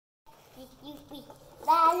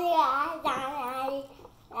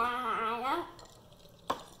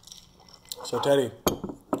So Teddy,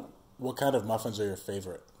 what kind of muffins are your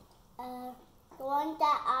favorite? The ones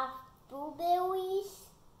that are blueberries.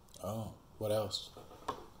 Oh, what else?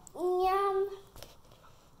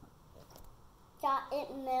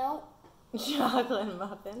 Chocolate milk. Chocolate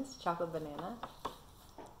muffins, chocolate banana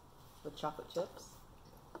with chocolate chips.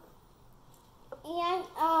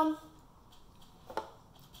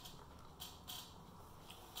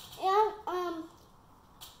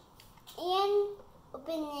 And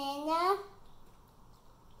banana.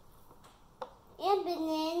 And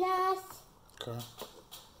bananas. Okay.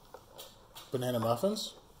 Banana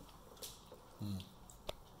muffins?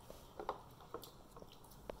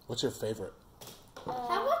 What's your favorite? How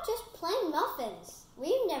about just plain muffins?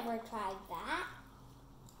 We've never tried that.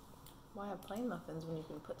 Why have plain muffins when you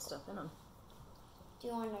can put stuff in them? Do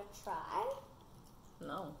you want to try?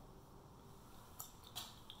 No.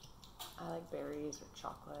 I like berries or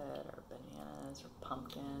chocolate or bananas or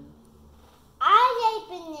pumpkin. I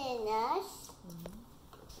like bananas.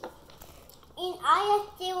 And I like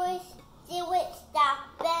Stewart stuff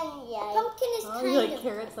Benja. Pumpkin is Oh, kind you like of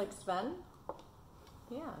carrots like Sven?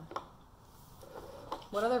 Yeah.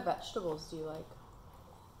 What other vegetables do you like?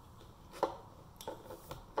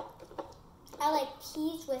 I like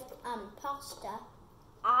peas with pasta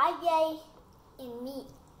I like and meat.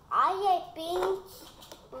 I like beans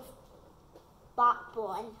with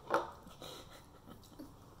popcorn.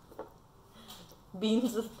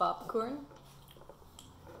 Beans with popcorn?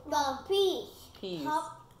 The peas. Peas.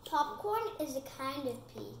 Popcorn is a kind of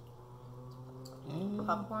pea.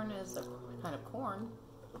 Popcorn is a kind of corn.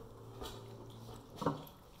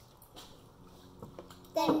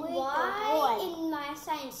 Then Where's the why corn? in my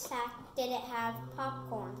science sack did it have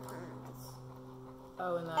popcorn kernels?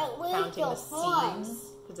 Oh, and where's counting the the horn? seeds?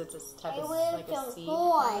 Because it's a type I of wish like a the seed.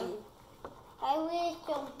 horn. I wish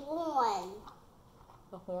the horn.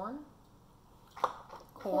 The horn?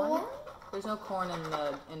 Corn? There's no corn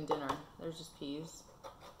in dinner. There's just peas.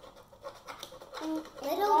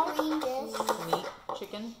 Little green peas. Meat,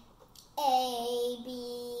 chicken. A,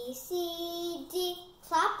 B, C, D.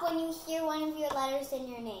 Clap when you hear one of your letters in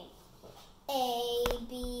your name. A,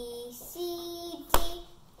 B, C, D,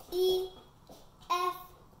 E, F.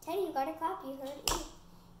 Teddy, you gotta clap. You heard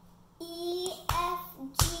E. E, F,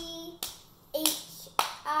 G, H,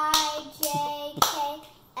 I, J, K,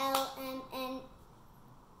 L, M, N,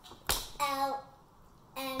 L,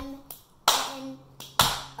 M, N,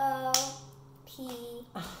 O, P,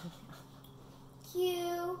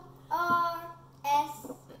 Q, R, S,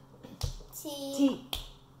 T,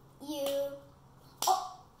 U,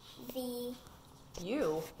 V,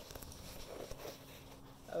 You.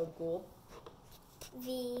 Oh, Gould.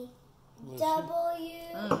 V, W,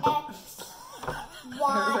 X,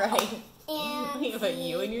 Y, Right. and You have a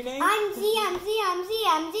U in your name? I'm Z, I'm Z, I'm Z,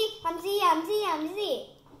 I'm Z, I'm Z, I'm Z, I'm Z.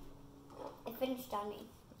 It finished on me.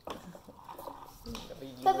 You have a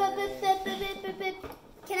U in your name.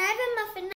 Can I have a muffin?